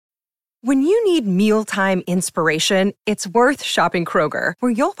When you need mealtime inspiration, it's worth shopping Kroger,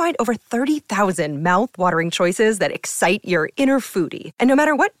 where you'll find over 30,000 mouth-watering choices that excite your inner foodie. And no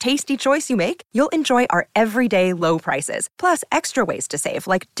matter what tasty choice you make, you'll enjoy our everyday low prices, plus extra ways to save,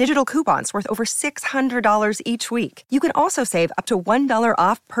 like digital coupons worth over $600 each week. You can also save up to $1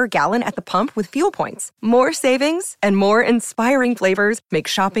 off per gallon at the pump with fuel points. More savings and more inspiring flavors make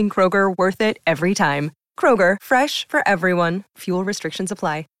shopping Kroger worth it every time. Kroger, fresh for everyone. Fuel restrictions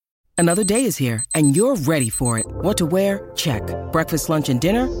apply. Another day is here, and you're ready for it. What to wear? Check. Breakfast, lunch, and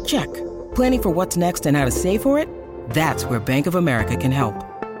dinner? Check. Planning for what's next and how to save for it? That's where Bank of America can help.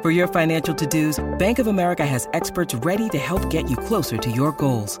 For your financial to-dos, Bank of America has experts ready to help get you closer to your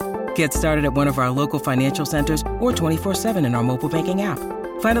goals. Get started at one of our local financial centers or 24/7 in our mobile banking app.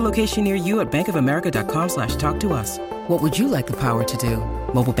 Find a location near you at bankofamerica.com/talktous. What would you like the power to do?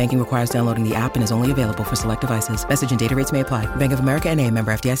 Mobile banking requires downloading the app and is only available for select devices. Message and data rates may apply. Bank of America N.A.,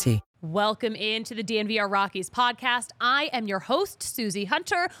 member FDIC. Welcome into the DNVR Rockies podcast. I am your host, Susie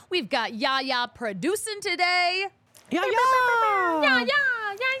Hunter. We've got Yaya producing today. Yeah.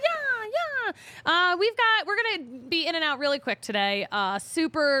 We're gonna be in and out really quick today.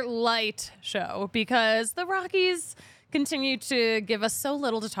 Super light show because the Rockies continue to give us so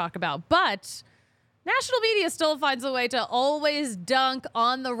little to talk about, but national media still finds a way to always dunk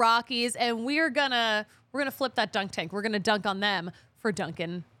on the Rockies, and we're gonna flip that dunk tank. We're gonna dunk on them for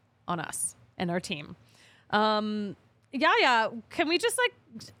dunking on us and our team. Can we just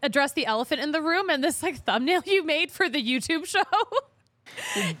address the elephant in the room and this thumbnail you made for the YouTube show?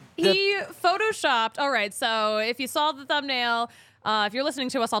 He photoshopped. All right, so if you saw the thumbnail, if you're listening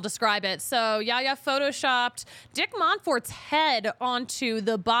to us, I'll describe it. So Yaya photoshopped Dick Montfort's head onto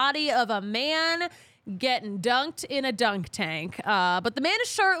the body of a man getting dunked in a dunk tank. But the man is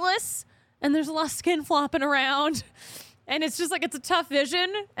shirtless, and there's a lot of skin flopping around. And it's just it's a tough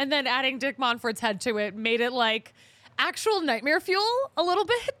vision. And then adding Dick Montfort's head to it made it actual nightmare fuel a little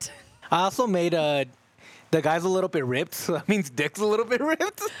bit. I also made the guy's a little bit ripped, so that means Dick's a little bit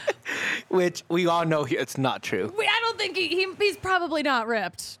ripped, which we all know it's not true. I don't think he's probably not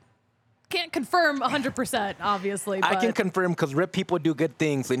ripped. Can't confirm 100%, obviously. But I can confirm because ripped people do good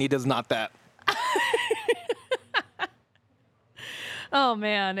things, and he does not that. Oh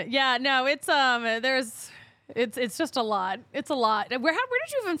man, yeah, no, it's it's just a lot. It's a lot. Where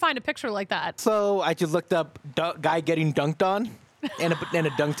did you even find a picture like that? So I just looked up guy getting dunked on in a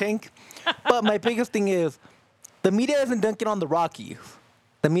dunk tank. But my biggest thing is the media isn't dunking on the Rockies.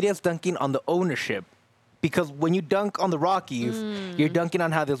 The media is dunking on the ownership. Because when you dunk on the Rockies, you're dunking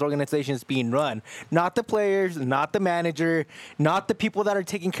on how this organization is being run. Not the players, not the manager, not the people that are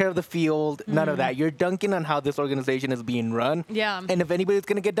taking care of the field, none of that. You're dunking on how this organization is being run. Yeah. And if anybody's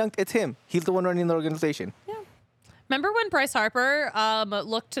going to get dunked, it's him. He's the one running the organization. Yeah. Remember when Bryce Harper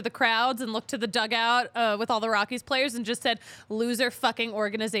looked to the crowds and looked to the dugout with all the Rockies players and just said, "Loser fucking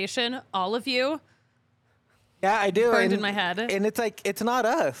organization, all of you"? Yeah, I do. Burned in my head. And it's it's not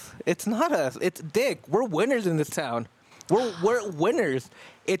us. It's not us. It's Dick. We're winners in this town. We're winners.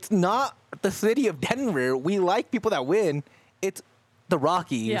 It's not the city of Denver. We like people that win. It's the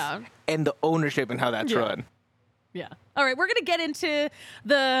Rockies and the ownership and how that's run. Yeah. All right, we're going to get into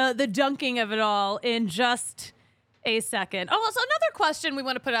the dunking of it all in just a second. Oh, so another question we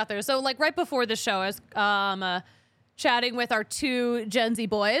want to put out there. So, right before the show, I was chatting with our two Gen Z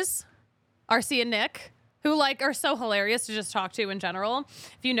boys, RC and Nick, who are so hilarious to just talk to in general.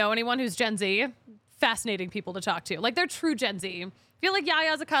 If you know anyone who's Gen Z, fascinating people to talk to. They're true Gen Z. I feel like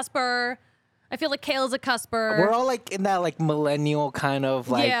Yaya's a cusper. I feel like Kale's a cusper. We're all in that millennial kind of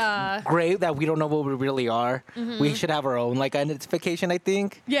gray that we don't know what we really are. Mm-hmm. We should have our own identification, I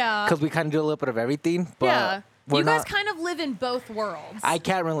think. Yeah. Because we kind of do a little bit of everything. But yeah. You guys kind of live in both worlds. I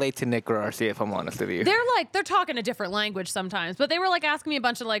can't relate to Nick or RC, if I'm honest with you. They're talking a different language sometimes, but they were asking me a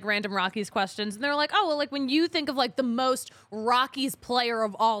bunch of random Rockies questions, and they were like, oh, well, when you think of the most Rockies player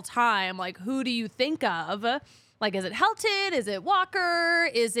of all time, who do you think of? Is it Helton? Is it Walker?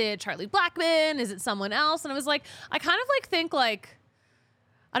 Is it Charlie Blackmon? Is it someone else? And I was I kind of think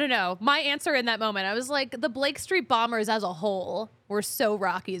I don't know. My answer in that moment, I was the Blake Street Bombers as a whole were so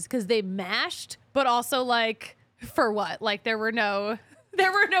Rockies because they mashed, but also for what? There were no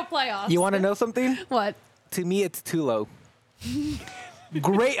playoffs. You want to know something? What? To me, it's too low.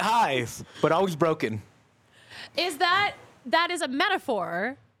 Great highs, but always broken. That is a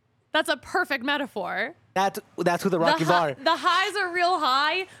metaphor. That's a perfect metaphor. That's who the Rockies are. The highs are real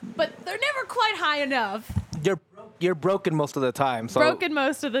high, but they're never quite high enough. You're broken most of the time. So. Broken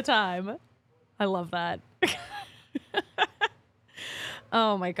most of the time. I love that.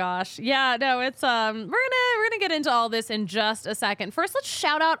 Oh my gosh. Yeah, no, it's we're gonna get into all this in just a second. First, let's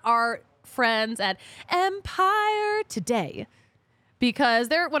shout out our friends at Empire Today, because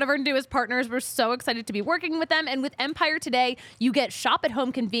they're one of our newest partners. We're so excited to be working with them. And with Empire Today, you get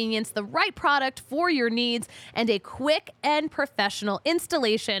shop-at-home convenience, the right product for your needs, and a quick and professional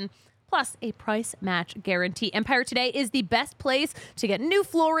installation, plus a price match guarantee. Empire Today is the best place to get new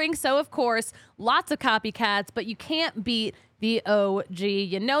flooring. So, of course, lots of copycats, but you can't beat the OG.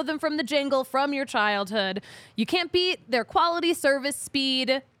 You know them from the jingle, from your childhood. You can't beat their quality, service,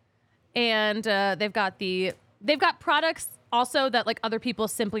 speed, and they've got products also that like other people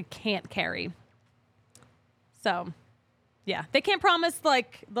simply can't carry. So, yeah, they can't promise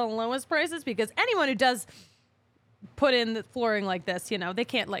like the lowest prices, because anyone who does put in the flooring like this,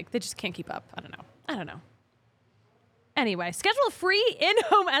 they just can't keep up. I don't know. Anyway, schedule a free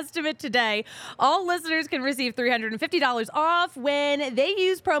in-home estimate today. All listeners can receive $350 off when they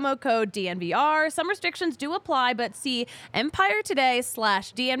use promo code DNVR. Some restrictions do apply, but see Empire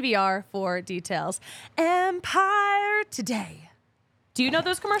Today/DNVR for details. Empire Today. Do you know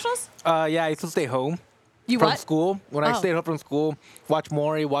those commercials? Yeah, I used to stay home from school. When I stayed home from school, watch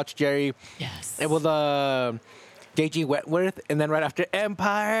Maury, watch Jerry. Yes. It was J.G. Wentworth, and then right after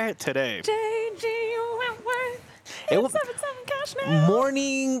Empire Today. J.G. Wentworth. It was 7 cash now.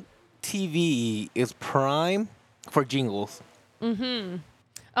 Morning TV is prime for jingles. Mm-hmm.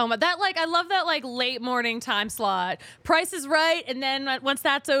 Oh my, I love that late morning time slot. Price is Right, and then once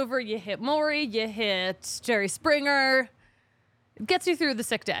that's over, you hit Maury, you hit Jerry Springer. It gets you through the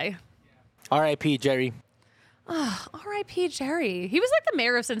sick day. R.I.P. Jerry. Oh, R.I.P. Jerry. He was like the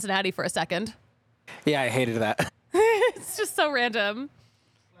mayor of Cincinnati for a second. Yeah, I hated that. It's just so random.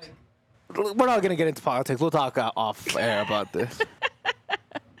 We're not going to get into politics. We'll talk off air about this.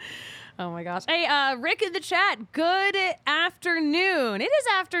 Oh, my gosh. Hey, Rick in the chat, good afternoon. It is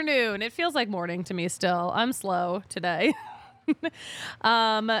afternoon. It feels like morning to me still. I'm slow today. You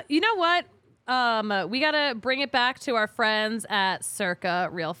know what? We got to bring it back to our friends at Circa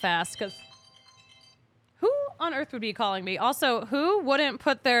real fast, because who on earth would be calling me? Also, who wouldn't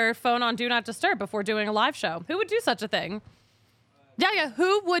put their phone on Do Not Disturb before doing a live show? Who would do such a thing? Yeah,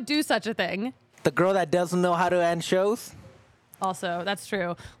 who would do such a thing? The girl that doesn't know how to end shows? Also, that's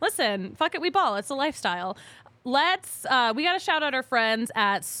true. Listen, fuck it, we ball. It's a lifestyle. We got to shout out our friends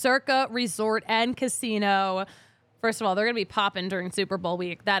at Circa Resort and Casino. First of all, they're going to be popping during Super Bowl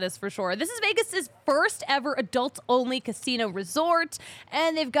week. That is for sure. This is Vegas's first ever adults-only casino resort,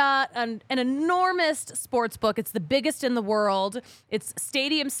 and they've got an enormous sports book. It's the biggest in the world. It's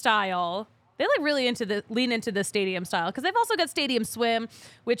stadium style. They really lean into the stadium style, because they've also got Stadium Swim,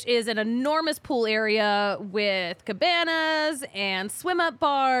 which is an enormous pool area with cabanas and swim-up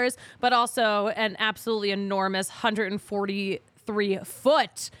bars, but also an absolutely enormous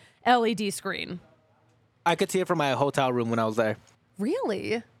 143-foot LED screen. I could see it from my hotel room when I was there.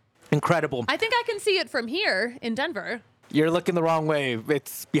 Really? Incredible. I think I can see it from here in Denver. You're looking the wrong way.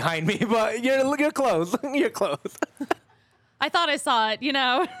 It's behind me, but you're close. You're close. I thought I saw it,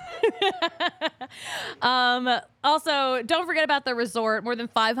 Also, don't forget about the resort. More than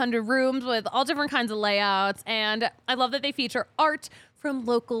 500 rooms with all different kinds of layouts. And I love that they feature art from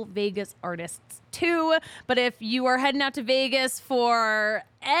local Vegas artists, too. But if you are heading out to Vegas for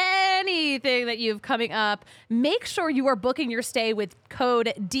anything that you have coming up, make sure you are booking your stay with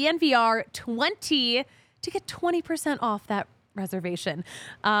code DNVR20 to get 20% off that reservation.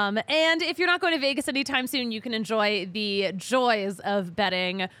 And if you're not going to Vegas anytime soon, you can enjoy the joys of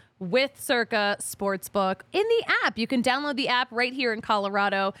betting with Circa Sportsbook in the app. You can download the app right here in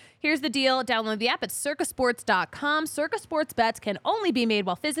Colorado. Here's the deal. Download the app at circasports.com. Circa Sports bets can only be made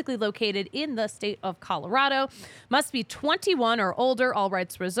while physically located in the state of Colorado. Must be 21 or older. All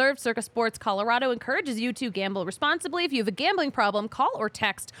rights reserved. Circa Sports Colorado encourages you to gamble responsibly. If you have a gambling problem, call or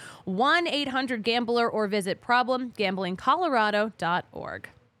text 1-800-GAMBLER or visit problemgamblingcolorado.org.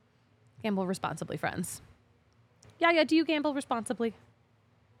 Gamble responsibly, friends. Yeah, do you gamble responsibly?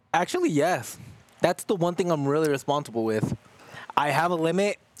 Actually, yes. That's the one thing I'm really responsible with. I have a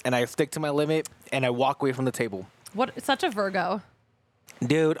limit, and I stick to my limit, and I walk away from the table. What? Such a Virgo.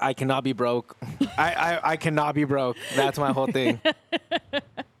 Dude, I cannot be broke. I cannot be broke. That's my whole thing.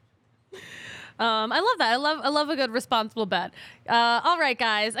 I love that. I love a good responsible bet. All right,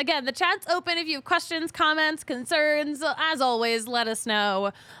 guys. Again, the chat's open. If you have questions, comments, concerns, as always, let us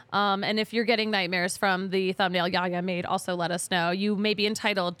know. And if you're getting nightmares from the thumbnail Yaya made, also let us know. You may be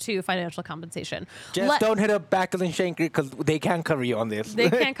entitled to financial compensation. Just don't hit up Backers and Shanker, because they can't cover you on this. They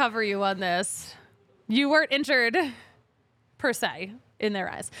can't cover you on this. You weren't injured, per se, in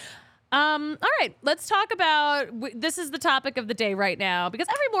their eyes. All right, let's talk about, this is the topic of the day right now, because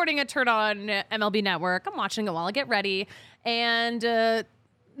every morning I turn on MLB Network. I'm watching it while I get ready. And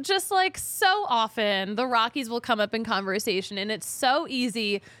just like so often, the Rockies will come up in conversation, and it's so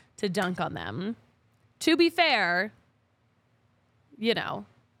easy to dunk on them. To be fair, you know,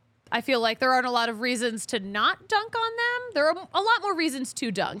 I feel like there aren't a lot of reasons to not dunk on them. There are a lot more reasons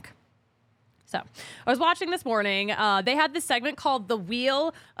to dunk. So I was watching this morning. They had this segment called The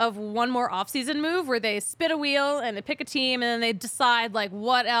Wheel of One More Offseason Move, where they spin a wheel and they pick a team and then they decide like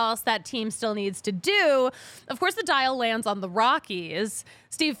what else that team still needs to do. Of course, the dial lands on the Rockies.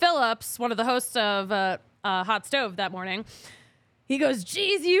 Steve Phillips, one of the hosts of Hot Stove that morning, he goes,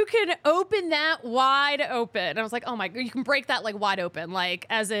 geez, you can open that wide open. And I was like, oh my, you can break that like wide open, like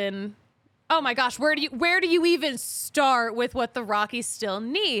as in, oh my gosh, where do you even start with what the Rockies still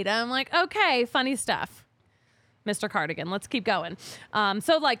need? And I'm like, okay, funny stuff, Mr. Cardigan. Let's keep going.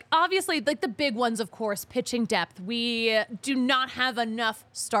 So like obviously like the big ones, of course, pitching depth. We do not have enough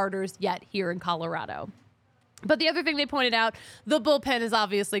starters yet here in Colorado. But the other thing they pointed out, the bullpen is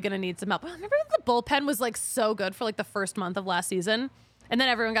obviously going to need some help. Remember the bullpen was like so good for like the first month of last season, and then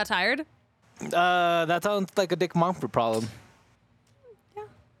everyone got tired? That sounds like a Dick Monfort problem. Yeah.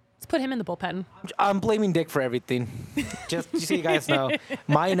 Let's put him in the bullpen. I'm blaming Dick for everything. Just so you guys know.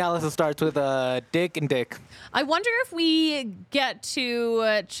 My analysis starts with Dick and Dick. I wonder if we get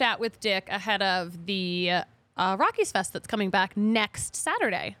to chat with Dick ahead of the Rockies Fest that's coming back next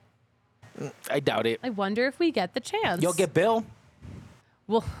Saturday. I doubt it. I wonder if we get the chance. You'll get Bill.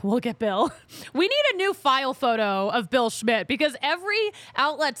 We'll get Bill. We need a new file photo of Bill Schmidt because every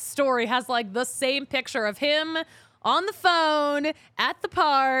outlet story has like the same picture of him on the phone at the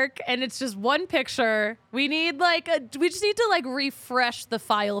park, and it's just one picture. We just need to like refresh the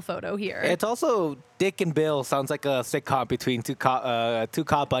file photo here. It's also Dick and Bill sounds like a sitcom between two cop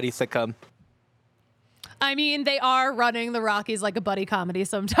buddy sitcom. I mean, they are running the Rockies like a buddy comedy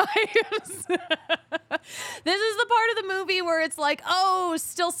sometimes. This is the part of the movie where it's like, oh,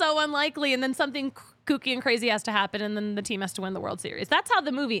 still so unlikely, and then something kooky and crazy has to happen, and then the team has to win the World Series. That's how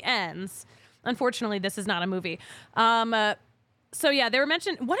the movie ends. Unfortunately, this is not a movie. So yeah, they were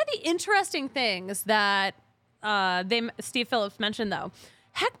mentioned. One of the interesting things that Steve Phillips mentioned, though,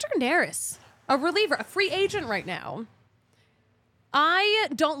 Hector Neris, a reliever, a free agent right now. I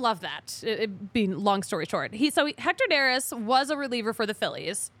don't love that, being long story short. Hector Neris was a reliever for the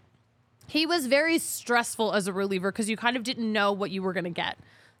Phillies. He was very stressful as a reliever because you kind of didn't know what you were going to get.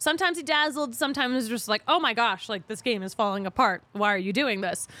 Sometimes he dazzled, sometimes it was just like, oh my gosh, like this game is falling apart. Why are you doing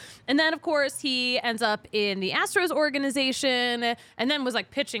this? And then, of course, he ends up in the Astros organization and then was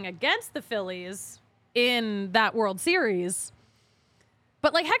like pitching against the Phillies in that World Series.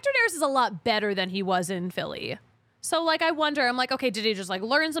 But like Hector Neris is a lot better than he was in Philly. So, like, I wonder, I'm like, okay, did he just, like,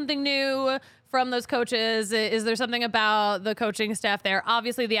 learn something new from those coaches? Is there something about the coaching staff there?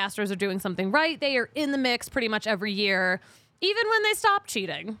 Obviously, the Astros are doing something right. They are in the mix pretty much every year, even when they stop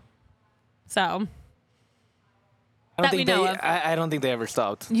cheating. So, I don't think they ever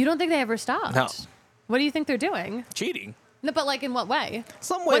stopped. You don't think they ever stopped? No. What do you think they're doing? Cheating. No, but, like, in what way?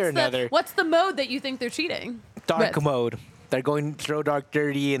 Some way or another. What's the mode that you think they're cheating? Dark with? mode. They're going throw dark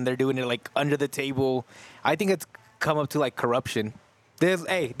dirty, and they're doing it, like, under the table. I think it's come up to like corruption. There's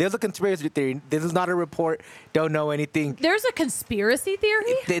a conspiracy theory. This is not a report. Don't know anything. There's a conspiracy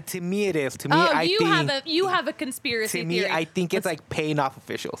theory? To me, it is. To me, you have a conspiracy theory. To me, I think it's like paying off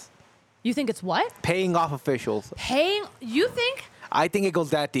officials. You think it's what? Paying off officials. You think? I think it goes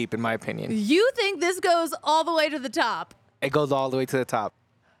that deep, in my opinion. You think this goes all the way to the top? It goes all the way to the top.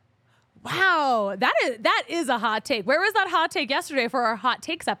 Wow, that is a hot take. Where was that hot take yesterday for our hot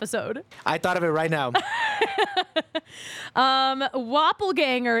takes episode? I thought of it right now.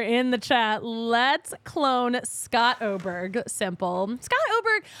 Wappleganger in the chat. Let's clone Scott Oberg. Simple. Scott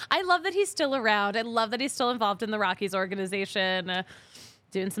Oberg, I love that he's still around. I love that he's still involved in the Rockies organization,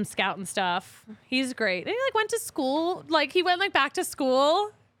 doing some scouting stuff. He's great. And he like went to school. Like he went like back to school.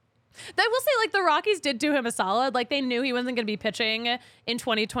 I will say, like, the Rockies did do him a solid. Like, they knew he wasn't going to be pitching in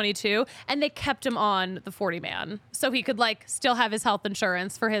 2022, and they kept him on the 40-man so he could, like, still have his health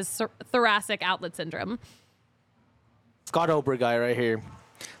insurance for his thoracic outlet syndrome. Scott Oberg guy right here.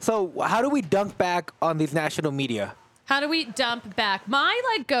 So, how do we dunk back on these national media? How do we dump back? My,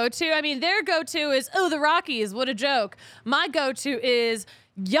 like, go-to, I mean, their go-to is, oh, the Rockies, what a joke. My go-to is,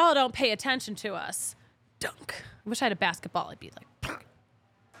 y'all don't pay attention to us. Dunk. I wish I had a basketball. I'd be like,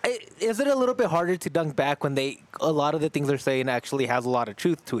 is it a little bit harder to dunk back when a lot of the things they're saying actually has a lot of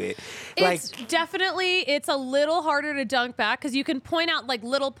truth to it? It's a little harder to dunk back because you can point out like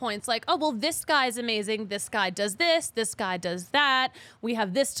little points like, oh, well, this guy's amazing. This guy does this guy does that. We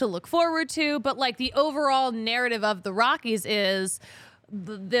have this to look forward to. But like the overall narrative of the Rockies is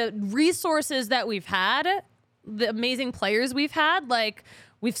the resources that we've had, the amazing players we've had, like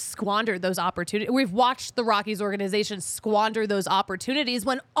we've squandered those opportunities. We've watched the Rockies organization squander those opportunities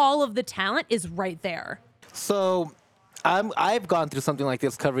when all of the talent is right there. So I've gone through something like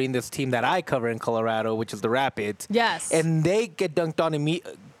this covering this team that I cover in Colorado, which is the Rapids. Yes. And they get dunked on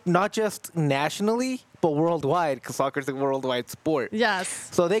not just nationally, but worldwide, because soccer is a worldwide sport. Yes.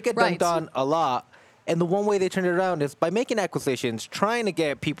 So they get Right. dunked on a lot. And the one way they turn it around is by making acquisitions, trying to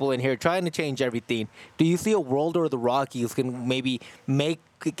get people in here, trying to change everything. Do you see a world where the Rockies can maybe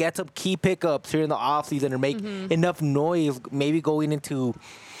get some key pickups here in the offseason or make enough noise maybe going into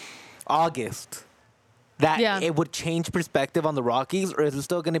August that it would change perspective on the Rockies? Or is it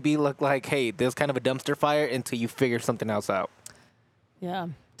still going to be look like, hey, there's kind of a dumpster fire until you figure something else out? Yeah,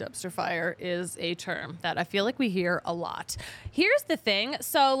 dumpster fire is a term that I feel like we hear a lot. Here's the thing.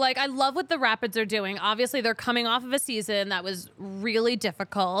 So, like, I love what the Rapids are doing. Obviously, they're coming off of a season that was really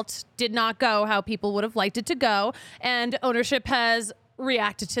difficult, did not go how people would have liked it to go, and ownership has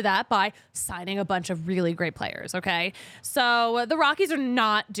reacted to that by signing a bunch of really great players, okay? So, the Rockies are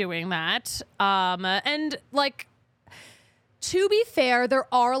not doing that. And, like, to be fair, there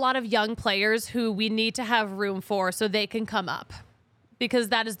are a lot of young players who we need to have room for so they can come up, because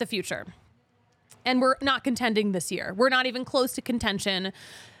that is the future. And we're not contending this year. We're not even close to contention.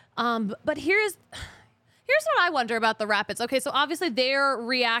 But here's what I wonder about the Rapids. Okay, so obviously they're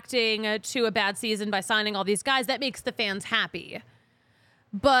reacting to a bad season by signing all these guys. That makes the fans happy.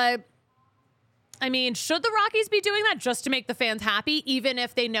 But, I mean, should the Rockies be doing that just to make the fans happy, even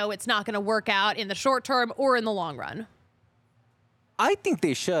if they know it's not going to work out in the short term or in the long run? I think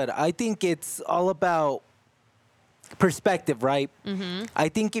they should. I think it's all about perspective, right? I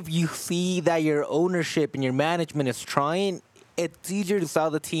think if you see that your ownership and your management is trying, it's easier to sell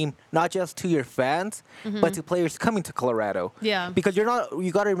the team not just to your fans, but to players coming to Colorado. Yeah. Because you got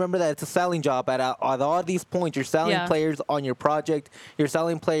to remember that it's a selling job at all these points. You're selling players on your project. You're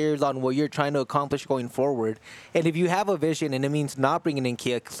selling players on what you're trying to accomplish going forward. And if you have a vision and it means not bringing in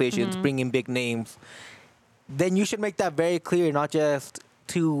key acquisitions, bringing big names, then you should make that very clear, not just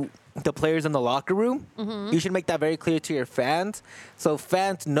to the players in the locker room. You should make that very clear to your fans, so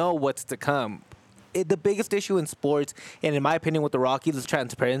fans know what's to come. The biggest issue in sports, and in my opinion with the Rockies, is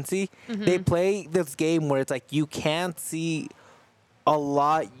transparency. They play this game where it's like you can't see a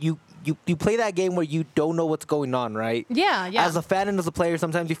lot. You play that game where you don't know what's going on, right? Yeah. As a fan and as a player,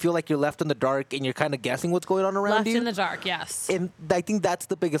 sometimes you feel like you're left in the dark and you're kind of guessing what's going on around you. Left in the dark, yes. And I think that's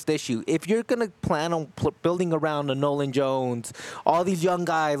the biggest issue. If you're going to plan on building around a Nolan Jones, all these young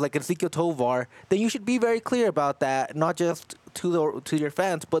guys like Ezekiel Tovar, then you should be very clear about that, not just to your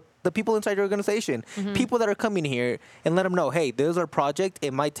fans, but the people inside your organization, people that are coming here, and let them know, hey, this is our project.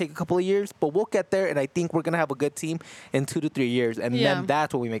 It might take a couple of years, but we'll get there, and I think we're going to have a good team in 2 to 3 years, and then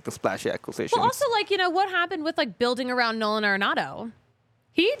that's when we make the splashy acquisitions. Well, also, like, what happened with, like, building around Nolan Arenado?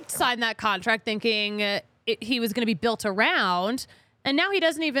 He signed that contract thinking he was going to be built around, and now he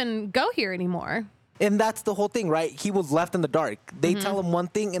doesn't even go here anymore. And that's the whole thing, right? He was left in the dark. They tell him one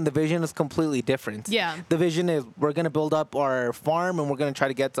thing, and the vision is completely different. Yeah. The vision is we're going to build up our farm, and we're going to try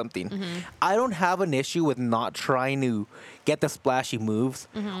to get something. I don't have an issue with not trying to get the splashy moves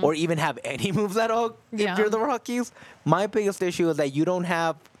or even have any moves at all if you're the Rockies. My biggest issue is that you don't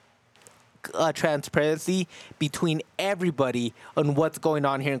have transparency between everybody on what's going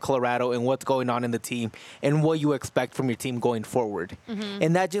on here in Colorado and what's going on in the team and what you expect from your team going forward.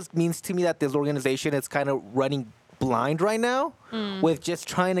 And that just means to me that this organization is kind of running blind right now with just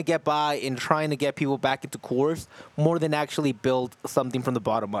trying to get by and trying to get people back into course more than actually build something from the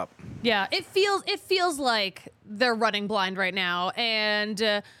bottom up. Yeah, it feels like they're running blind right now,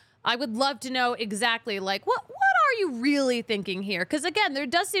 and I would love to know exactly, like, what are you really thinking here? Because, again, there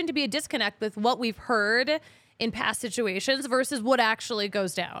does seem to be a disconnect with what we've heard in past situations versus what actually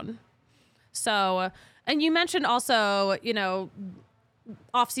goes down. So, and you mentioned also,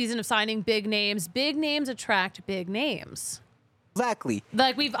 off-season of signing big names. Big names attract big names. Exactly.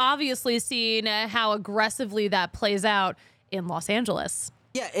 Like, we've obviously seen how aggressively that plays out in Los Angeles.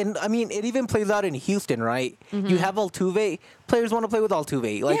 Yeah, and I mean, it even plays out in Houston, right? You have Altuve. Players want to play with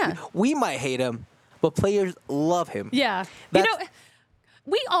Altuve. Like, we might hate him, but players love him. Yeah.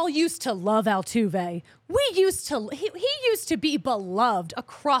 We all used to love Altuve. He used to be beloved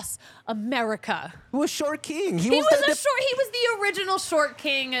across America. He was Short King. He was the original Short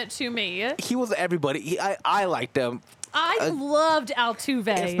King to me. He was everybody. I liked him. I loved Altuve.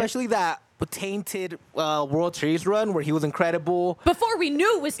 Especially that tainted World Series run where he was incredible. Before we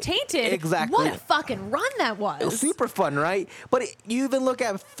knew it was tainted. Exactly. What a fucking run that was. It was super fun, right? But you even look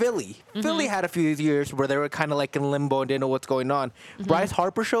at Philly. Philly had a few years where they were kind of like in limbo and didn't know what's going on. Bryce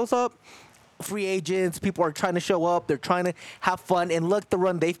Harper shows up. free agents. People are trying to show up. They're trying to have fun. And look the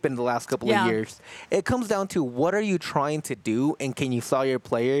run they've been the last couple of years. It comes down to what are you trying to do, and can you sell your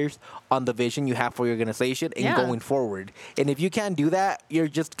players on the vision you have for your organization and going forward. And if you can't do that, you're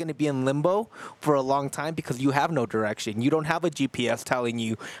just going to be in limbo for a long time because you have no direction. You don't have a GPS telling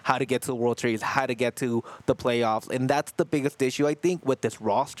you how to get to the World Series, how to get to the playoffs. And that's the biggest issue, I think, with this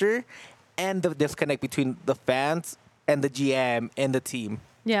roster and the disconnect between the fans and the GM and the team.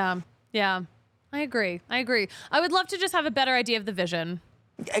 Yeah. I agree. I would love to just have a better idea of the vision.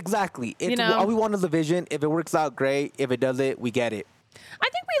 Exactly. All we want is the vision. If it works out, great. If it doesn't, we get it. I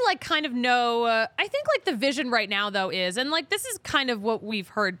think we kind of know. I think the vision right now though is, and this is kind of what we've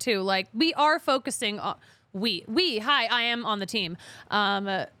heard too. We are focusing on Hi, I am on the team.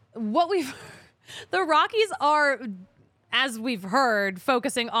 The Rockies are, as we've heard,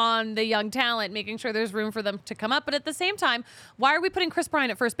 focusing on the young talent, making sure there's room for them to come up. But at the same time, why are we putting Chris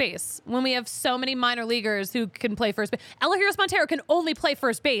Bryant at first base when we have so many minor leaguers who can play first base? Elahiris Montero can only play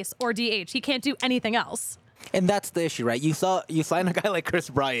first base or DH. He can't do anything else. And that's the issue, right? You sign a guy like Chris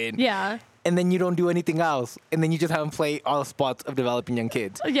Bryant. Yeah. And then you don't do anything else. And then you just have him play all the spots of developing young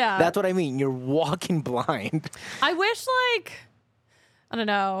kids. Yeah. That's what I mean. You're walking blind. I wish, I don't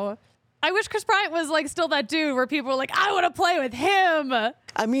know. I wish Chris Bryant was still that dude where people were like, I want to play with him.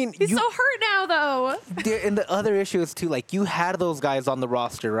 I mean, he's so hurt now, though. And the other issue is too, you had those guys on the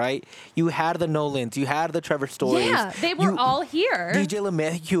roster, right? You had the Nolans, you had the Trevor Stories. Yeah, they were all here. DJ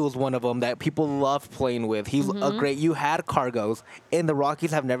LeMahieu was one of them that people love playing with. He's a great. You had Cargos, and the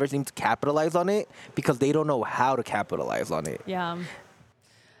Rockies have never seemed to capitalize on it because they don't know how to capitalize on it. Yeah.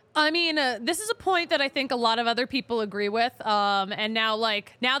 I mean, this is a point that I think a lot of other people agree with. And now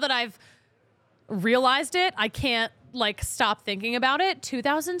that I've realized it, I can't stop thinking about it.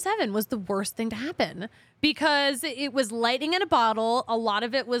 2007 was the worst thing to happen because it was lightning in a bottle. A lot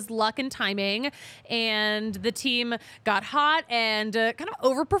of it was luck and timing, and the team got hot and kind of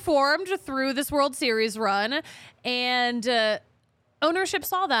overperformed through this World Series run. And ownership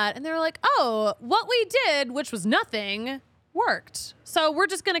saw that, and they were like, "Oh, what we did, which was nothing, worked. So we're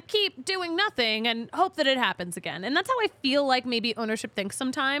just going to keep doing nothing and hope that it happens again." And that's how I feel like maybe ownership thinks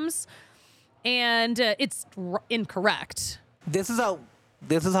sometimes. And it's incorrect. This is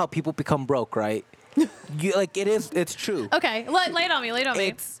how people become broke, right? It's true. Okay, lay it on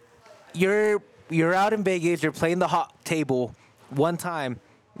me. You're out in Vegas, you're playing the hot table one time,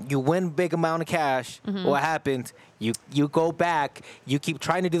 you win big amount of cash. What happens? You go back, you keep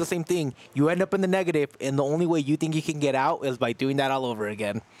trying to do the same thing, you end up in the negative, and the only way you think you can get out is by doing that all over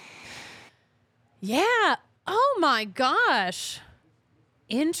again. Yeah. Oh my gosh.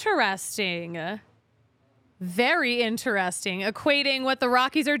 Interesting. Very interesting. Equating what the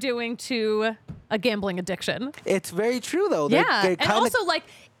Rockies are doing to a gambling addiction. It's very true, though. Yeah. And also,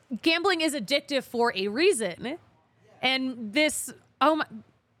 gambling is addictive for a reason. And this,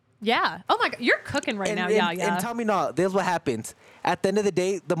 yeah. Oh my God, you're cooking right now. Yeah. And tell me now, this is what happens. At the end of the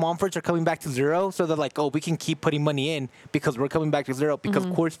day, the Monforts are coming back to zero, so they're like, oh, we can keep putting money in because we're coming back to zero because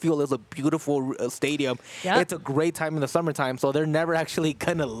Coors Field is a beautiful stadium. Yep. It's a great time in the summertime, so they're never actually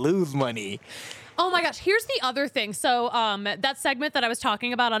going to lose money. Oh my gosh, here's the other thing. So that segment that I was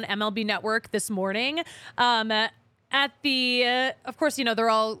talking about on MLB Network this morning, at the, of course, they're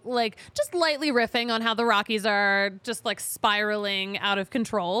all just lightly riffing on how the Rockies are just spiraling out of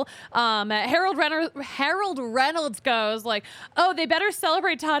control. Harold Reynolds goes oh, they better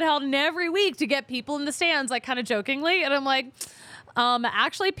celebrate Todd Helton every week to get people in the stands, kind of jokingly. And I'm like,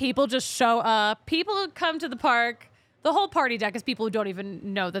 actually, people just show up. People come to the park. The whole party deck is people who don't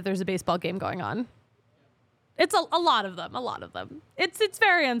even know that there's a baseball game going on. It's a lot of them. It's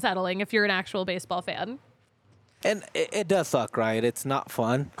very unsettling if you're an actual baseball fan. And it does suck, right? It's not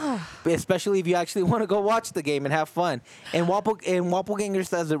fun, especially if you actually want to go watch the game and have fun. And Wappelganger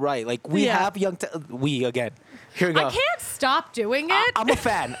says it right. We have young. We again. Here we go. I can't stop doing it. I'm a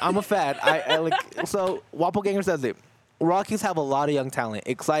fan. So Wappelganger says it. Rockies have a lot of young talent,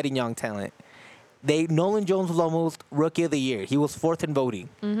 exciting young talent. Nolan Jones was almost Rookie of the Year. He was 4th in voting.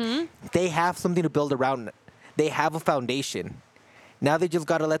 They have something to build around. They have a foundation. Now they just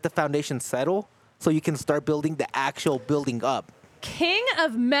got to let the foundation settle, so you can start building the actual building up. King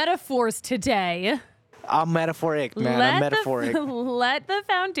of metaphors today. I'm metaphoric, man. I'm metaphoric. Let the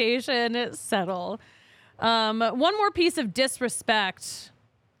foundation settle. One more piece of disrespect.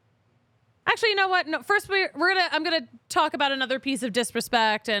 Actually, you know what? No, first I'm gonna talk about another piece of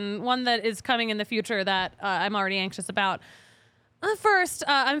disrespect, and one that is coming in the future that I'm already anxious about. First,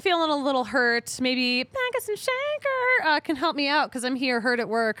 I'm feeling a little hurt. Maybe Backus and Shanker can help me out because I'm here hurt at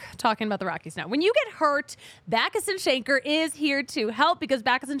work talking about the Rockies now. When you get hurt, Backus and Shanker is here to help because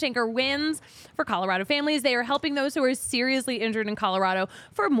Backus and Shanker wins for Colorado families. They are helping those who are seriously injured in Colorado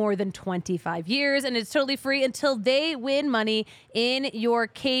for more than 25 years, and it's totally free until they win money in your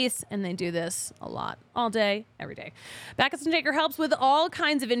case, and they do this a lot, all day, every day. Backus and Shanker helps with all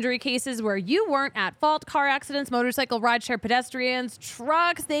kinds of injury cases where you weren't at fault: car accidents, motorcycle, rideshare, pedestrians,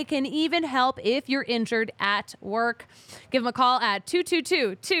 trucks. They can even help if you're injured at work. Give them a call at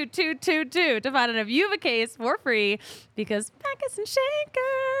 222-2222 to find out if you have a case for free because Backus and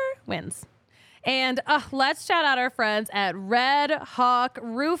Shanker wins. And let's shout out our friends at Red Hawk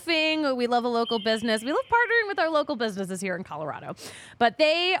Roofing. We love a local business. We love partnering with our local businesses here in Colorado. But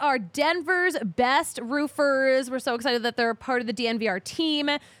they are Denver's best roofers. We're so excited that they're a part of the DNVR team.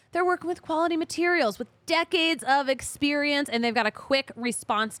 They're working with quality materials with decades of experience, and they've got a quick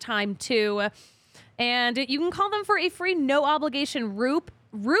response time too. And you can call them for a free no-obligation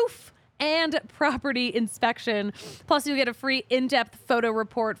roof and property inspection. Plus, you'll get a free in-depth photo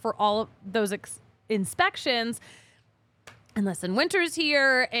report for all of those inspections. And listen, winter's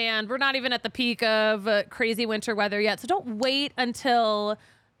here, and we're not even at the peak of crazy winter weather yet. So don't wait until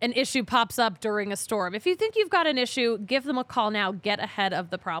an issue pops up during a storm. If you think you've got an issue, give them a call now. Get ahead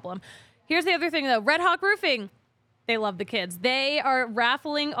of the problem. Here's the other thing, though. Red Hawk Roofing. They love the kids. They are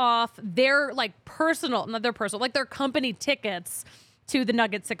raffling off their their company tickets to the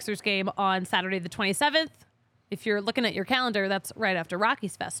Nuggets Sixers game on Saturday the 27th. If you're looking at your calendar, that's right after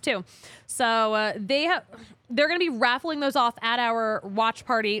Rockies Fest too. So they're going to be raffling those off at our watch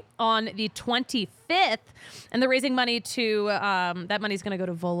party on the 25th, and they're raising money to that money's going to go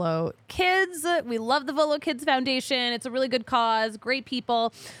to Volo Kids. We love the Volo Kids Foundation. It's a really good cause, great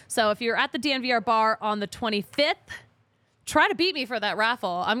people. So if you're at the DNVR bar on the 25th, try to beat me for that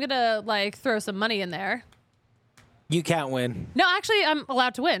raffle. I'm going to throw some money in there. You can't win. No, actually, I'm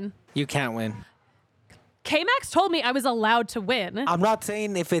allowed to win. You can't win. K-Max told me I was allowed to win. I'm not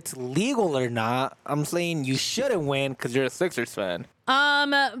saying if it's legal or not. I'm saying you shouldn't win because you're a Sixers fan.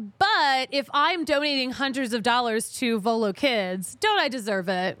 But if I'm donating hundreds of dollars to Volo Kids, don't I deserve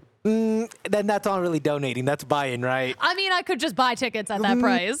it? Then that's not really donating. That's buying, right? I mean, I could just buy tickets at that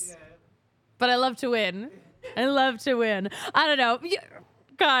price. But I love to win. I love to win. I don't know.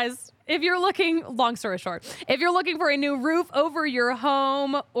 Guys, if you're looking, long story short, if you're looking for a new roof over your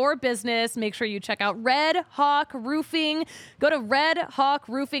home or business, make sure you check out Red Hawk Roofing. Go to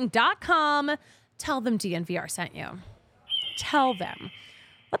redhawkroofing.com. Tell them DNVR sent you. Tell them.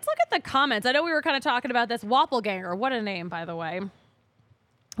 Let's look at the comments. I know we were kind of talking about this. Wappleganger, what a name, by the way.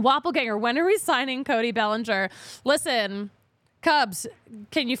 Wappleganger, when are we signing Cody Bellinger? Listen, Cubs,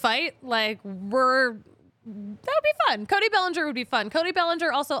 can you fight? That would be fun. Cody Bellinger would be fun. Cody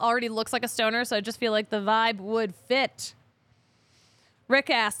Bellinger also already looks like a stoner, so I just feel like the vibe would fit. Rick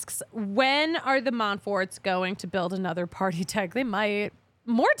asks, when are the Montforts going to build another party deck? They might.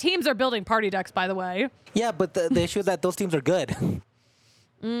 More teams are building party decks, by the way. Yeah, but the issue is that those teams are good.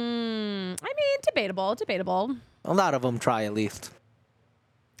 I mean, debatable. A lot of them try, at least.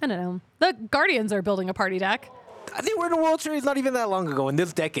 I don't know. The Guardians are building a party deck. They were in the World Series not even that long ago, in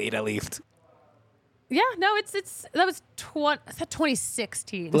this decade, at least. Yeah, no, that was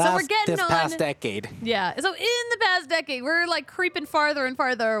 2016. So we're getting this past decade. Yeah, so in the past decade, we're creeping farther and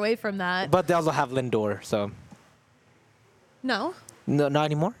farther away from that. But they also have Lindor, so. No, not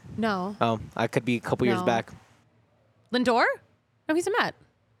anymore? No. Oh, I could be a couple years back. Lindor? No, he's a Met.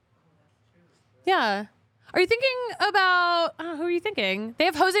 Yeah. Are you thinking about, who are you thinking? They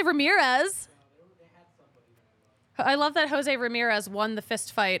have Jose Ramirez. I love that Jose Ramirez won the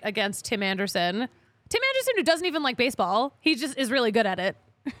fist fight against Tim Anderson. Tim Anderson, who doesn't even like baseball. He just is really good at it.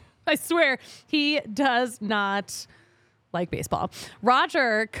 I swear, he does not like baseball.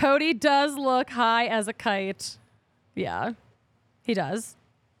 Roger, Cody does look high as a kite. Yeah, he does.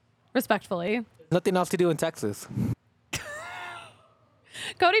 Respectfully. Nothing else to do in Texas.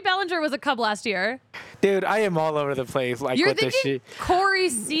 Cody Bellinger was a Cub last year. Dude, I am all over the place with this shit. Corey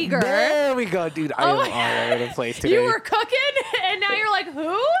Seager. There we go, dude. I am all over the place today. You were cooking, and now you're like,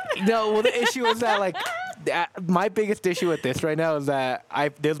 who? No, well, the issue is that, my biggest issue with this right now is that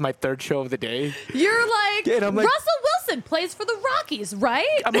this is my third show of the day. You're like, and I'm like, Russell Wilson plays for the Rockies,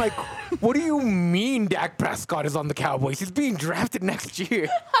 right? I'm like, what do you mean Dak Prescott is on the Cowboys? He's being drafted next year.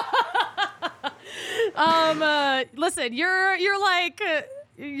 Listen, you're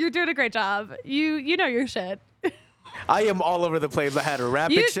doing a great job. You know your shit. I am all over the place. I had a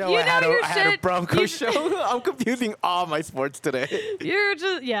Rapid show. I had a Broncos show. I'm confusing all my sports today. You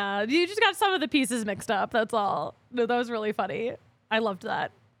just got some of the pieces mixed up. That's all. No, that was really funny. I loved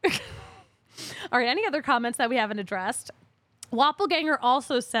that. All right, any other comments that we haven't addressed? Wappelganger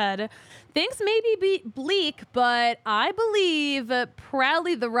also said, things may be bleak, but I believe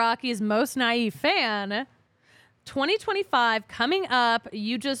proudly the Rockies' most naive fan. 2025 coming up,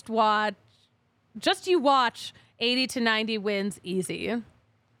 you watch 80 to 90 wins easy.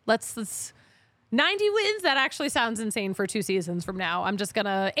 Let's 90 wins, that actually sounds insane for 2 seasons from now. I'm just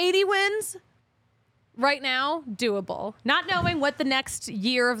gonna 80 wins right now, doable. Not knowing what the next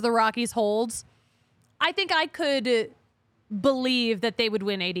year of the Rockies holds, I think I could believe that they would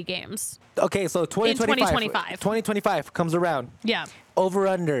win 80 games. Okay, so 2025 comes around. Yeah. Over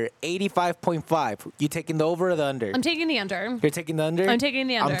under 85.5. You taking the over or the under? I'm taking the under. You're taking the under? I'm taking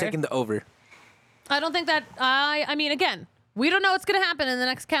the under. I'm taking the over. I don't think that I mean, again, we don't know what's going to happen in the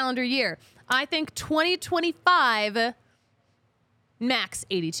next calendar year. I think 2025 max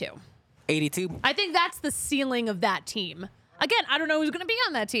 82. 82. I think that's the ceiling of that team. Again, I don't know who's going to be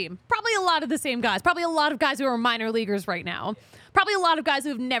on that team. Probably a lot of the same guys. Probably a lot of guys who are minor leaguers right now. Probably a lot of guys who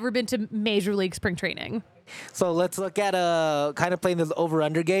have never been to Major League spring training. So let's look at kind of playing this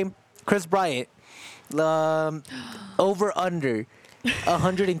over-under game. Chris Bryant, over-under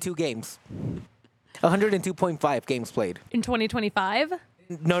 102 games. 102.5 games played. In 2025?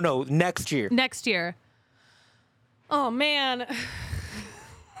 No, next year. Next year. Oh, man.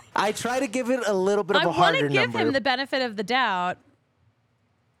 I try to give it a little bit of a harder number. I want to give him the benefit of the doubt.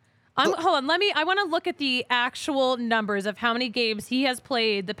 Hold on, I want to look at the actual numbers of how many games he has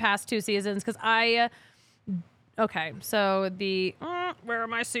played the past 2 seasons, because okay, so where are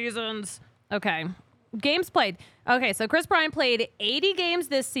my seasons? Okay, games played. Okay, so Chris Bryant played 80 games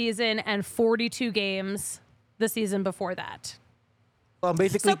this season and 42 games the season before that.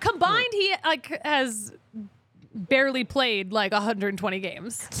 Basically, so combined, he has barely played 120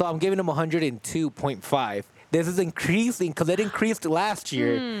 games. So I'm giving him 102.5. This is increasing because it increased last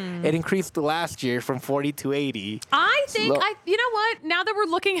year. It increased last year from 40 to 80. I think, you know what? Now that we're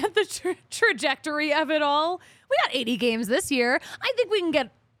looking at the trajectory of it all, we got 80 games this year. I think we can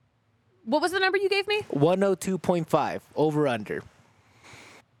get, what was the number you gave me? 102.5 over under.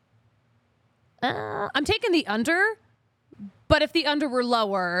 I'm taking the under, but if the under were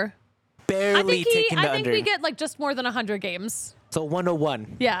lower, Barely taking the under. I think we get just more than 100 games. So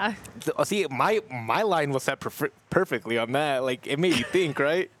 101. Yeah. See, my line was set perfectly on that. It made you think,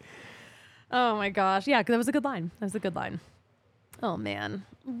 right? Oh my gosh. Yeah, that was a good line. That was a good line. Oh man.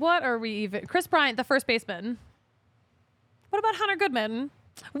 What are we even? Chris Bryant, the first baseman. What about Hunter Goodman?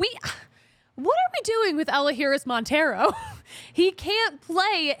 What are we doing with Elahiris Montero? He can't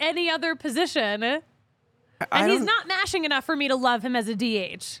play any other position. And he's not mashing enough for me to love him as a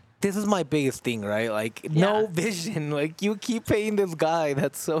DH. This is my biggest thing, right? No vision. You keep paying this guy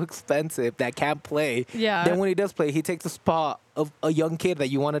that's so expensive that can't play. Yeah. Then when he does play, he takes the spot of a young kid that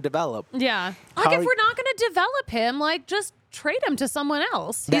you want to develop. Yeah. If we're not going to develop him, just trade him to someone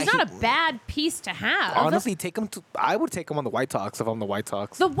else. He's not a bad piece to have. Honestly, I would take him on the White Sox if I'm the White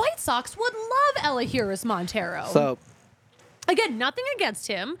Sox. The White Sox would love Elahiris Montero. So, again, nothing against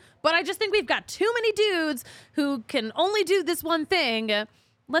him, but I just think we've got too many dudes who can only do this one thing.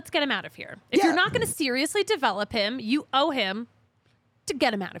 Let's get him out of here. If you're not going to seriously develop him, you owe him to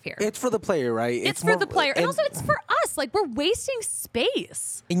get him out of here. It's for the player, right? It's for the player. And also it's for us. We're wasting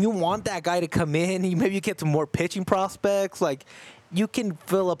space. And you want that guy to come in. Maybe you get some more pitching prospects. You can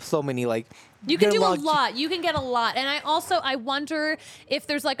fill up so many, you can do a lot. You can get a lot. And I wonder if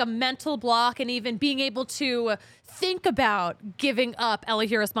there's a mental block and even being able to think about giving up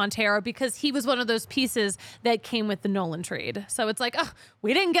Elahiris Montero, because he was one of those pieces that came with the Nolan trade. So it's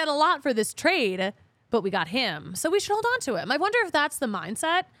we didn't get a lot for this trade, but we got him. So we should hold on to him. I wonder if that's the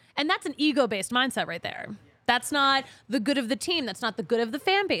mindset. And that's an ego-based mindset right there. That's not the good of the team. That's not the good of the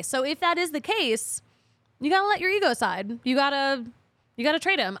fan base. So if that is the case, you got to let your ego aside. You got to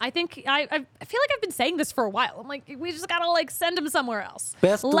trade him. I think I feel like I've been saying this for a while. I'm we just got to send him somewhere else.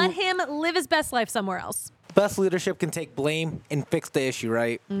 Let him live his best life somewhere else. Best leadership can take blame and fix the issue,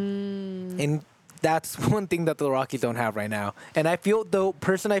 right? And that's one thing that the Rockies don't have right now. And I feel the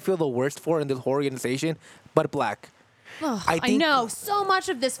person I feel the worst for in this whole organization, Bud Black. Oh, I know. So much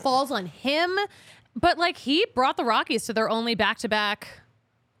of this falls on him. But he brought the Rockies to their only back-to-back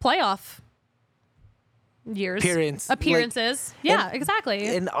playoff appearances.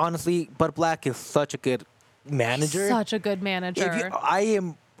 Exactly. And honestly, Bud Black is such a good manager. Such a good manager. I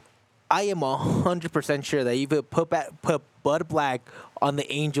am 100% sure that if you put Bud Black on the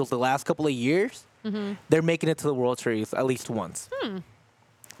Angels the last couple of years, they're making it to the World Series at least once.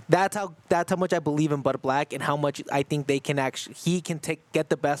 That's how much I believe in Bud Black and how much I think he can get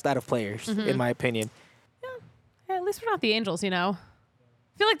the best out of players, in my opinion. Yeah, at least we're not the Angels, I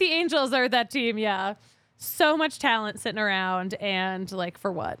feel like the Angels are that team, yeah. So much talent sitting around, and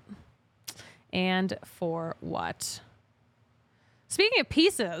for what? And for what? Speaking of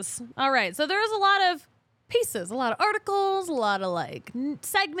pieces, all right, so there's a lot of pieces, a lot of articles, a lot of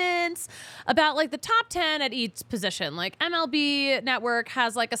segments about the top 10 at each position. MLB Network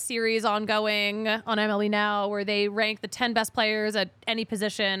has a series ongoing on MLB Now where they rank the 10 best players at any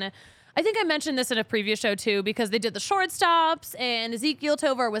position. I think I mentioned this in a previous show too, because they did the shortstops and Ezekiel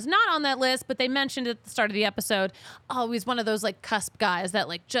Tovar was not on that list, but they mentioned at the start of the episode, he's one of those cusp guys that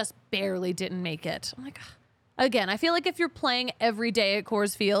just barely didn't make it. I'm again, I feel if you're playing every day at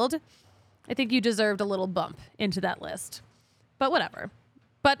Coors Field, I think you deserved a little bump into that list, but whatever.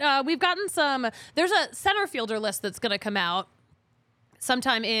 But we've gotten there's a center fielder list that's going to come out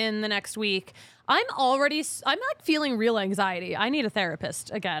sometime in the next week. I'm feeling real anxiety. I need a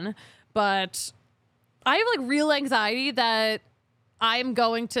therapist again, but I have real anxiety that I'm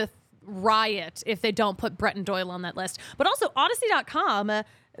going to riot if they don't put Bretton Doyle on that list. But also Odyssey.com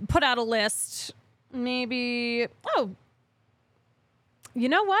put out a list you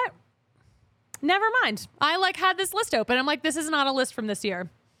know what? Never mind. I had this list open. I'm this is not a list from this year.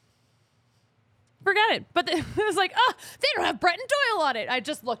 Forget it. But it was they don't have Bretton Doyle on it. I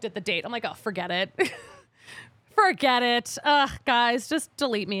just looked at the date. I'm forget it. Forget it. Guys, just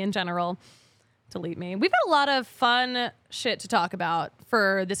delete me in general. Delete me. We've got a lot of fun shit to talk about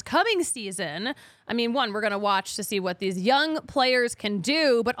for this coming season. I mean, one, we're going to watch to see what these young players can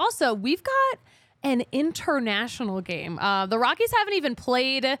do, but also we've got an international game. The Rockies haven't even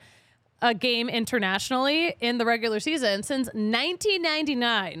played a game internationally in the regular season since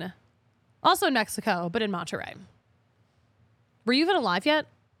 1999. Also in Mexico, but in Monterrey. Were you even alive yet?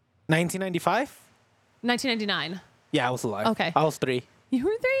 1995? 1999. Yeah, I was alive. Okay. I was 3. You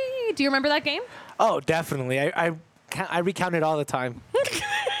were 3. Do you remember that game? Oh, definitely. I recount it all the time.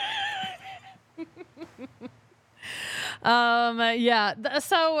 Yeah.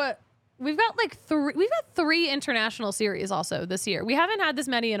 So we've got three international series also this year. We haven't had this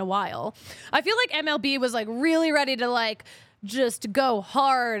many in a while. I feel like MLB was really ready to just go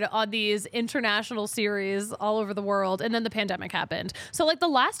hard on these international series all over the world, and then the pandemic happened. So the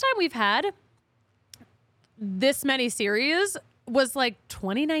last time we've had this many series was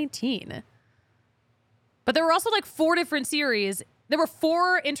 2019. But there were also 4 different series. There were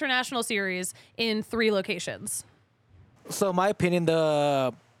 4 international series in 3 locations. So in my opinion,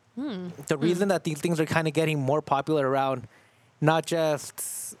 the reason that these things are kind of getting more popular around not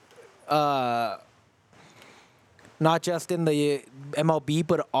just in the MLB,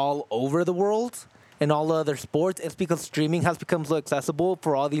 but all over the world and all other sports, it's because streaming has become so accessible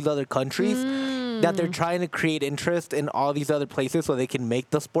for all these other countries that they're trying to create interest in all these other places so they can make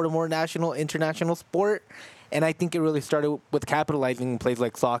the sport a more international sport. And I think it really started with capitalizing in places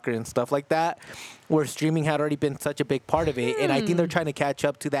like soccer and stuff like that, where streaming had already been such a big part of it. And I think they're trying to catch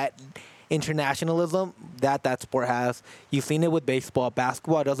up to that internationalism that sport has. You've seen it with baseball.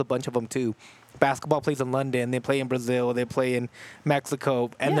 Basketball does a bunch of them too. Basketball plays in London. They play in Brazil. They play in Mexico.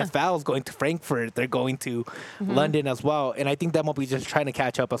 NFL is going to Frankfurt. They're going to London as well. And I think that might be just trying to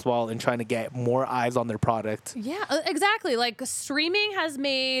catch up as well and trying to get more eyes on their product. Yeah, exactly. Streaming has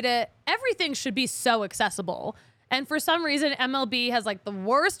made everything should be so accessible. And for some reason, MLB has the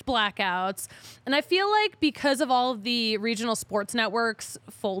worst blackouts. And I feel because of all of the regional sports networks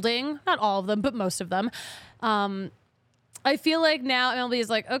folding, not all of them, but most of them, I feel now MLB is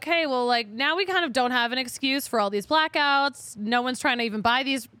okay, well, now we kind of don't have an excuse for all these blackouts. No one's trying to even buy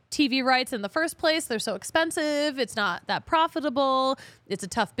these TV rights in the first place. They're so expensive. It's not that profitable. It's a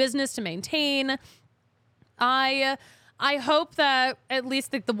tough business to maintain. I hope that at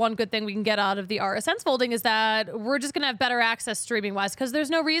least the one good thing we can get out of the RSN's folding is that we're just going to have better access streaming-wise, because there's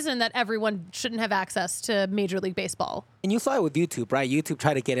no reason that everyone shouldn't have access to Major League Baseball. And you saw it with YouTube, right? YouTube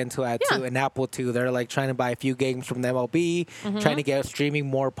tried to get into it too, and Apple too. They're trying to buy a few games from the MLB, trying to get streaming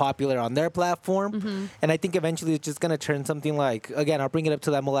more popular on their platform. And I think eventually it's just going to turn something again, I'll bring it up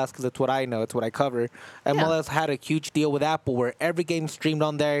to the MLS because it's what I know, it's what I cover. MLS had a huge deal with Apple where every game streamed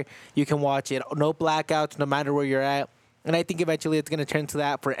on there. You can watch it, no blackouts, no matter where you're at. And I think eventually it's going to turn to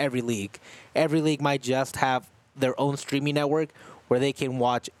that for every league. Every league might just have their own streaming network where they can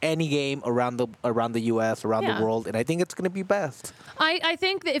watch any game around the U.S., around the world, and I think it's going to be best. I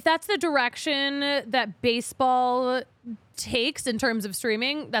think that if that's the direction that baseball takes in terms of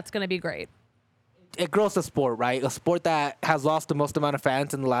streaming, that's going to be great. It grows the sport, right? A sport that has lost the most amount of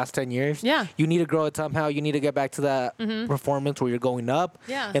fans in the last 10 years. Yeah. You need to grow it somehow. You need to get back to that performance where you're going up.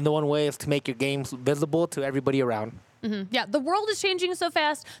 Yeah. And the one way is to make your games visible to everybody around. Yeah, the world is changing so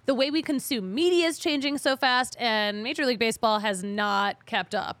fast. The way we consume media is changing so fast, and Major League Baseball has not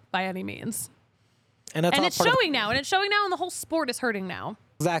kept up by any means. And it's showing now, and the whole sport is hurting now.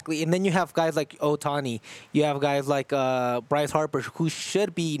 Exactly. And then you have guys like Ohtani. You have guys like Bryce Harper, who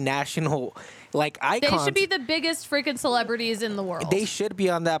should be national icons. They should be the biggest freaking celebrities in the world. They should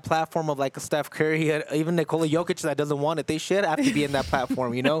be on that platform of like a Steph Curry, even Nikola Jokic that doesn't want it. They should have to be in that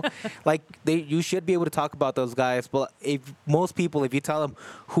platform, you know? You should be able to talk about those guys. But if you tell them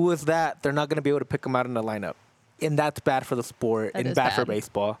who is that, they're not going to be able to pick them out in the lineup. And that's bad for the sport and bad for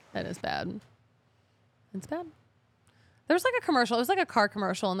baseball. That is bad. It's bad. There was like a commercial. It was like a car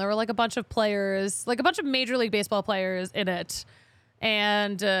commercial, and there were like a bunch of players, like a bunch of Major League Baseball players in it.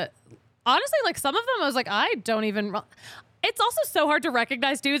 And honestly, like some of them, I was like, I don't even. It's also so hard to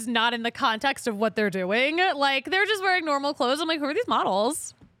recognize dudes not in the context of what they're doing. Like they're just wearing normal clothes. I'm like, who are these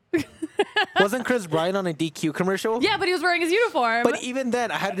models? Wasn't Chris Bryant on a DQ commercial? Yeah, but he was wearing his uniform. But even then,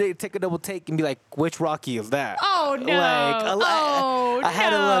 I had to take a double take and be like, which Rocky is that? Oh, no. I had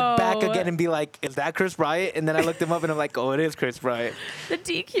to look back again and be like, is that Chris Bryant? And then I looked him up and I'm like, oh, it is Chris Bryant. The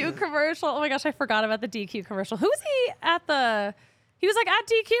DQ commercial. Oh, my gosh, I forgot about the DQ commercial. Who was he at the... He was like at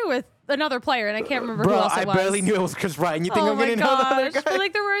DQ with another player, and I can't remember who else it was. I barely knew it was Chris Bryant. You think I'm going to know the other guy? But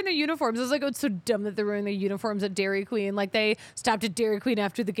like they're wearing their uniforms. I was like, oh, it's so dumb that they're wearing their uniforms at Dairy Queen. Like they stopped at Dairy Queen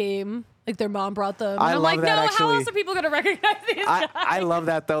after the game. Like their mom brought them. And I'm like, no, how else are people going to recognize these guys? I love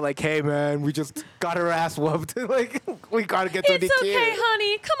that though. Like, hey man, we just got our ass whooped. Like we got to get to DQ. It's okay,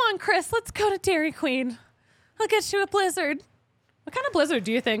 honey. Come on, Chris. Let's go to Dairy Queen. I'll get you a Blizzard. What kind of Blizzard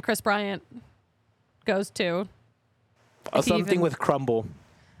do you think Chris Bryant goes to? Something with crumble.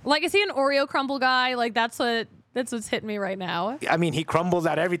 Like, is he an Oreo crumble guy? Like, that's what's hitting me right now. I mean, he crumbles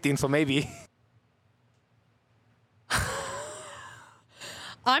at everything, so maybe.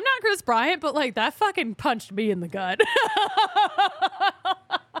 I'm not Chris Bryant, but, like, that fucking punched me in the gut.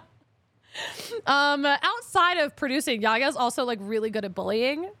 Outside of producing, Yaya's also, like, really good at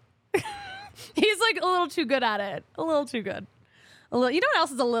bullying. He's, like, a little too good at it. A little too good. You know what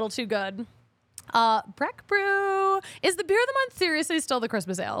else is a little too good? Breck Brew. Is the beer of the month seriously still the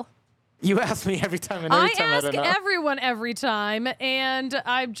Christmas ale? You ask me every time, and every time I don't know. I ask everyone every time, and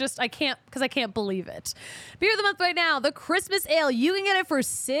I can't believe it. Beer of the month right now, the Christmas ale. You can get it for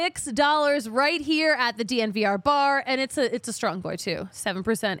 $6 right here at the DNVR bar, and it's a strong boy too, 7%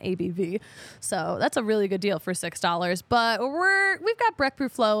 ABV. So that's a really good deal for $6. But we've got Breck Brew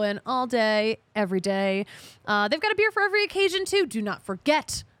flowing all day, every day. They've got a beer for every occasion too. Do not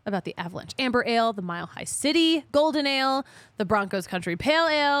forget about the Avalanche Amber Ale, the Mile High City Golden Ale, the Broncos Country Pale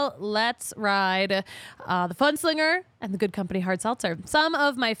Ale, Let's Ride, the Fun Slinger, and the Good Company Hard Seltzer. Some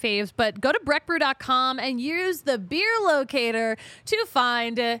of my faves, but go to breckbrew.com and use the beer locator to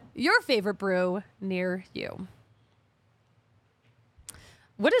find your favorite brew near you.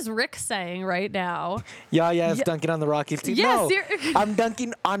 What is Rick saying right now? Yeah, it's dunking on the Rockies team. Yes, no, I'm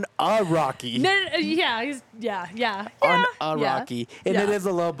dunking on a Rocky. No, on a Rocky. And it is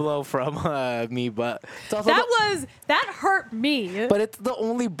a low blow from me, but it's also that hurt me. But it's the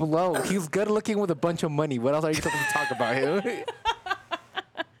only blow. He's good looking with a bunch of money. What else are you supposed to talk about him?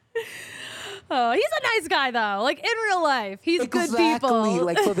 Oh, he's a nice guy though. Like in real life, he's good people.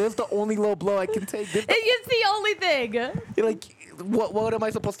 Like so, there's the only low blow I can take. It's the only thing. Like, what am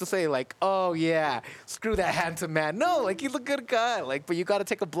I supposed to say? Like, oh yeah, screw that handsome man. No, like he's a good guy. Like, but you got to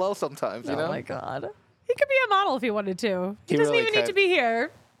take a blow sometimes. You know? Oh my god, he could be a model if he wanted to. He doesn't really even need to be here.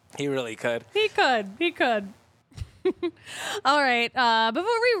 He really could. He could. All right. Before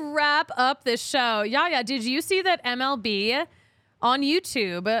we wrap up this show, Yaya, did you see that MLB on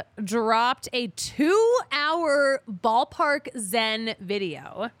YouTube dropped a 2-hour ballpark zen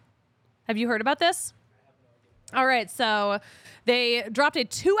video? Have you heard about this? All right, so they dropped a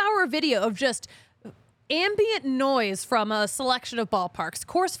 2-hour video of just ambient noise from a selection of ballparks.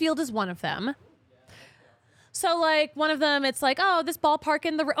 Coors Field is one of them. So, like, one of them, it's like, oh, this ballpark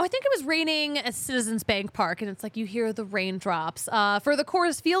in I think it was raining at Citizens Bank Park, and it's like you hear the raindrops. For the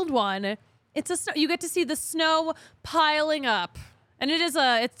Coors Field one, you get to see the snow piling up. And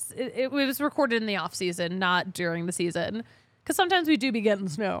it was recorded in the off season, not during the season, because sometimes we do be getting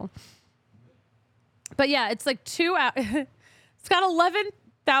snow. But yeah, it's like 2 hours. It's got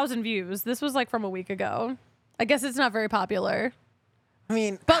 11,000 views. This was like from a week ago. I guess it's not very popular. I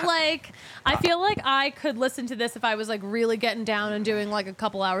mean, but like, I feel like I could listen to this if I was like really getting down and doing like a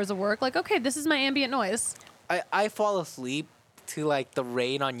couple hours of work. Like, okay, this is my ambient noise. I fall asleep to like the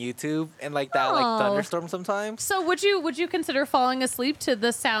rain on YouTube and like that like thunderstorm sometimes. So would you consider falling asleep to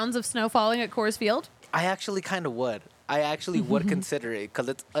the sounds of snow falling at Coors Field? I actually kind of would. I actually would consider it because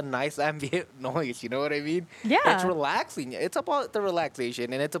it's a nice ambient noise. You know what I mean? Yeah. It's relaxing. It's about the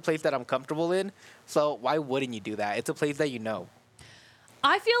relaxation, and it's a place that I'm comfortable in. So why wouldn't you do that? It's a place that you know.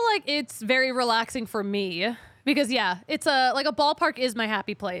 I feel like it's very relaxing for me because, yeah, it's a ballpark is my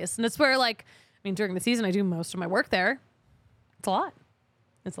happy place. And it's where, like, I mean, during the season, I do most of my work there. It's a lot.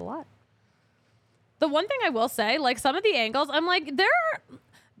 It's a lot. The one thing I will say, like, some of the angles, I'm like,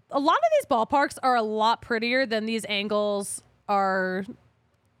 a lot of these ballparks are a lot prettier than these angles are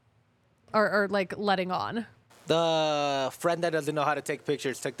like letting on. The friend that doesn't know how to take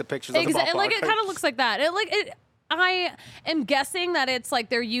pictures, take the pictures of the ballpark. Like, it kind of looks like that. I am guessing that it's like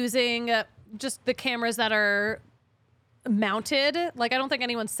they're using just the cameras that are mounted. Like, I don't think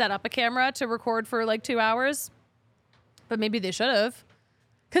anyone set up a camera to record for like 2 hours, but maybe they should have,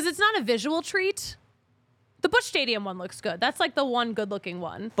 because it's not a visual treat. The Busch Stadium one looks good. That's like the one good-looking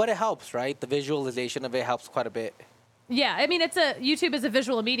one. But it helps, right? The visualization of it helps quite a bit. Yeah, I mean, YouTube is a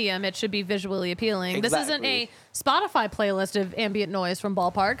visual medium. It should be visually appealing. Exactly. This isn't a Spotify playlist of ambient noise from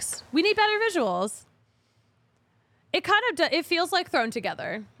ballparks. We need better visuals. It kind of it feels like thrown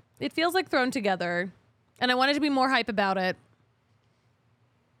together. It feels like thrown together, and I wanted to be more hype about it.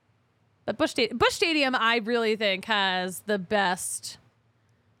 But Busch Stadium, I really think, has the best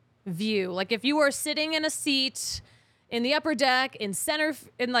view. Like, if you were sitting in a seat in the upper deck not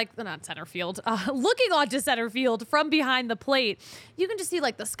center field, looking onto center field from behind the plate, you can just see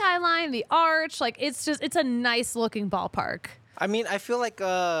like the skyline, the arch. Like, it's a nice looking ballpark. I mean, I feel like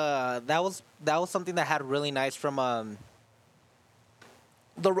that was something that had really nice from I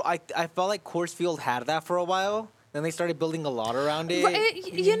felt like Coors Field had that for a while. Then they started building a lot around it.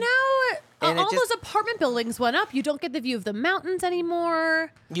 All those apartment buildings went up. You don't get the view of the mountains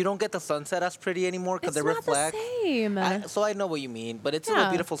anymore. You don't get the sunset as pretty anymore because it reflects. It's not the same. So I know what you mean, but it's still a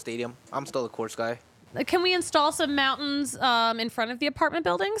beautiful stadium. I'm still a Coors guy. Can we install some mountains in front of the apartment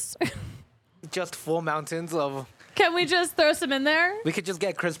buildings? Just full mountains of... Can we just throw some in there? We could just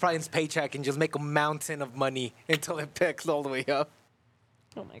get Chris Bryant's paycheck and just make a mountain of money until it picks all the way up.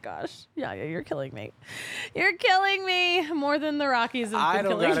 Oh my gosh. Yeah, you're killing me. You're killing me more than the Rockies. I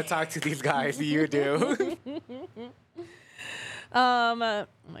don't gotta talk to these guys. You do. Oh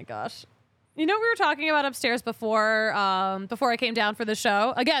my gosh. You know, we were talking about upstairs before I came down for the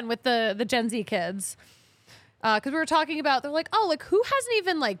show, again with the Gen Z kids. Because we were talking about, they're like, oh, like, who hasn't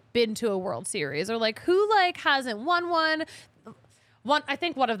even like been to a World Series, or like who like hasn't won one. I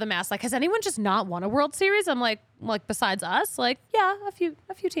think one of them asked, like, has anyone just not won a World Series? I'm like besides us, like, yeah, a few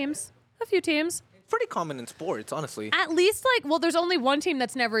teams. It's pretty common in sports, honestly. At least, like, well, there's only one team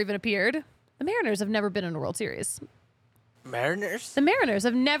that's never even appeared. The Mariners have never been in a World Series. Mariners? The Mariners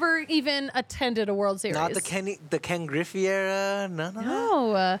have never even attended a World Series. Not the Ken Griffey era?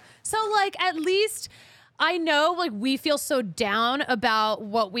 No. So, like, at least... I know, like, we feel so down about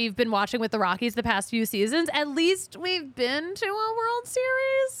what we've been watching with the Rockies the past few seasons. At least we've been to a World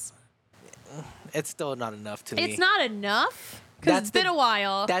Series. It's still not enough to me. It's not enough? Because it's been a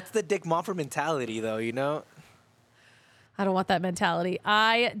while. That's the Dick Monfort mentality, though, you know? I don't want that mentality.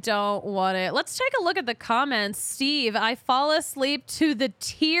 I don't want it. Let's take a look at the comments. Steve, I fall asleep to the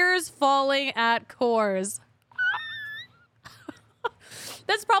tears falling at Coors.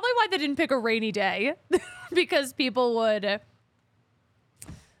 That's probably why they didn't pick a rainy day, because people would,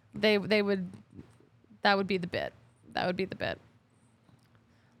 that would be the bit. That would be the bit.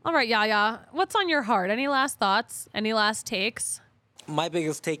 All right, Yaya, what's on your heart? Any last thoughts? Any last takes? My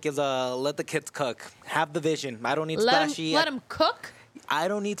biggest take is let the kids cook. Have the vision. I don't need splashy. Let them cook? I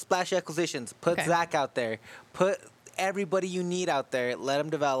don't need splashy acquisitions. Put Zach out there. Put everybody you need out there. Let them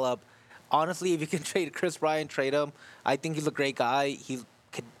develop. Honestly, if you can trade Chris Bryant, trade him. I think he's a great guy. He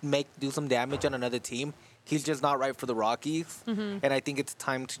could do some damage on another team. He's just not right for the Rockies. Mm-hmm. And I think it's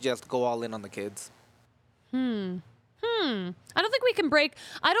time to just go all in on the kids. I don't think we can break.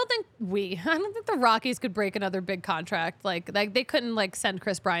 I don't think the Rockies could break another big contract. Like they couldn't like send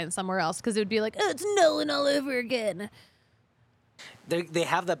Chris Bryant somewhere else, because it would be like, oh, it's Nolan all over again. They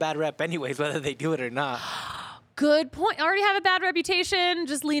have that bad rep anyways, whether they do it or not. Good point. Already have a bad reputation.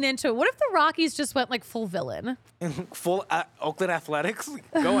 Just lean into it. What if the Rockies just went like full villain? Full Oakland Athletics?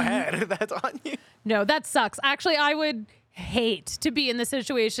 Go ahead. That's on you. No, that sucks. Actually, I would hate to be in the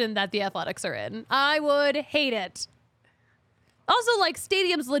situation that the Athletics are in. I would hate it. Also, like,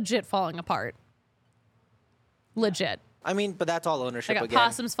 stadium's legit falling apart. Legit. I mean, but that's all ownership I got again.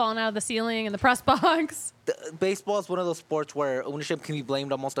 possums falling out of the ceiling in the press box. Baseball is one of those sports where ownership can be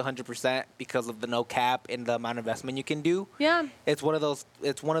blamed almost 100% because of the no cap and the amount of investment you can do. Yeah. It's one of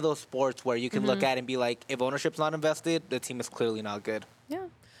those sports where you can look at it and be like, if ownership's not invested, the team is clearly not good. Yeah.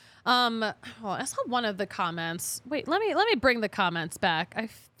 I saw one of the comments. Wait, let me bring the comments back. I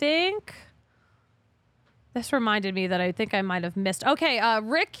think this reminded me that I think I might have missed. Okay,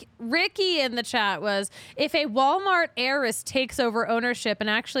 Ricky in the chat was, if a Walmart heiress takes over ownership and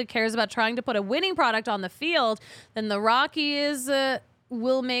actually cares about trying to put a winning product on the field, then the Rockies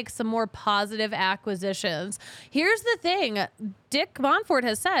will make some more positive acquisitions. Here's the thing. Dick Monfort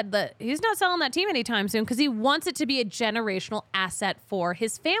has said that he's not selling that team anytime soon because he wants it to be a generational asset for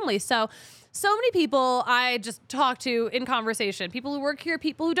his family. So many people I just talk to in conversation, people who work here,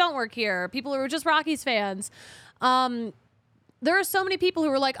 people who don't work here, people who are just Rockies fans. There are so many people who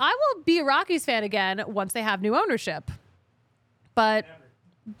are like, I will be a Rockies fan again once they have new ownership. But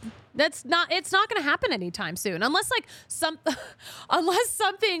it's not going to happen anytime soon unless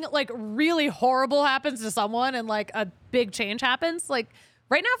something like really horrible happens to someone and like a big change happens. Like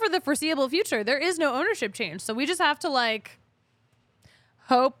right now for the foreseeable future, there is no ownership change. So we just have to like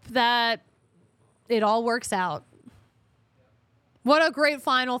hope that it all works out. What a great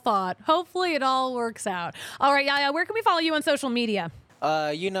final thought. Hopefully it all works out. All right, Yaya, where can we follow you on social media?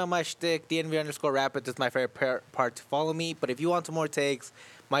 You know my shtick, DNV_Rapids is my favorite part to follow me. But if you want some more takes,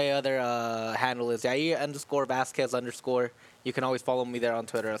 my other handle is Yair_Vasquez_. You can always follow me there on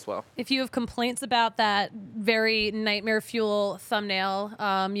Twitter as well. If you have complaints about that very nightmare fuel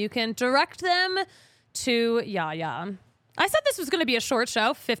thumbnail, you can direct them to Yaya. I said this was going to be a short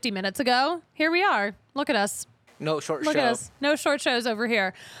show 50 minutes ago. Here we are. Look at us. No short Look show. at us. No short shows over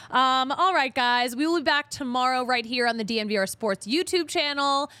here. All right, guys. We will be back tomorrow right here on the DNVR Sports YouTube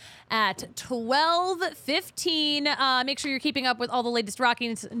channel at 12:15. Make sure you're keeping up with all the latest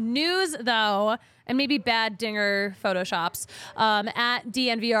Rockies news, though, and maybe bad dinger photoshops at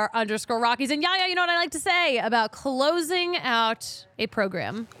DNVR_Rockies. And Yaya, you know what I like to say about closing out a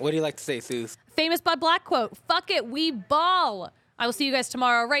program? What do you like to say, Suze? Famous Bud Black quote, "Fuck it, we ball." I will see you guys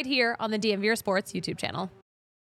tomorrow right here on the DNVR Sports YouTube channel.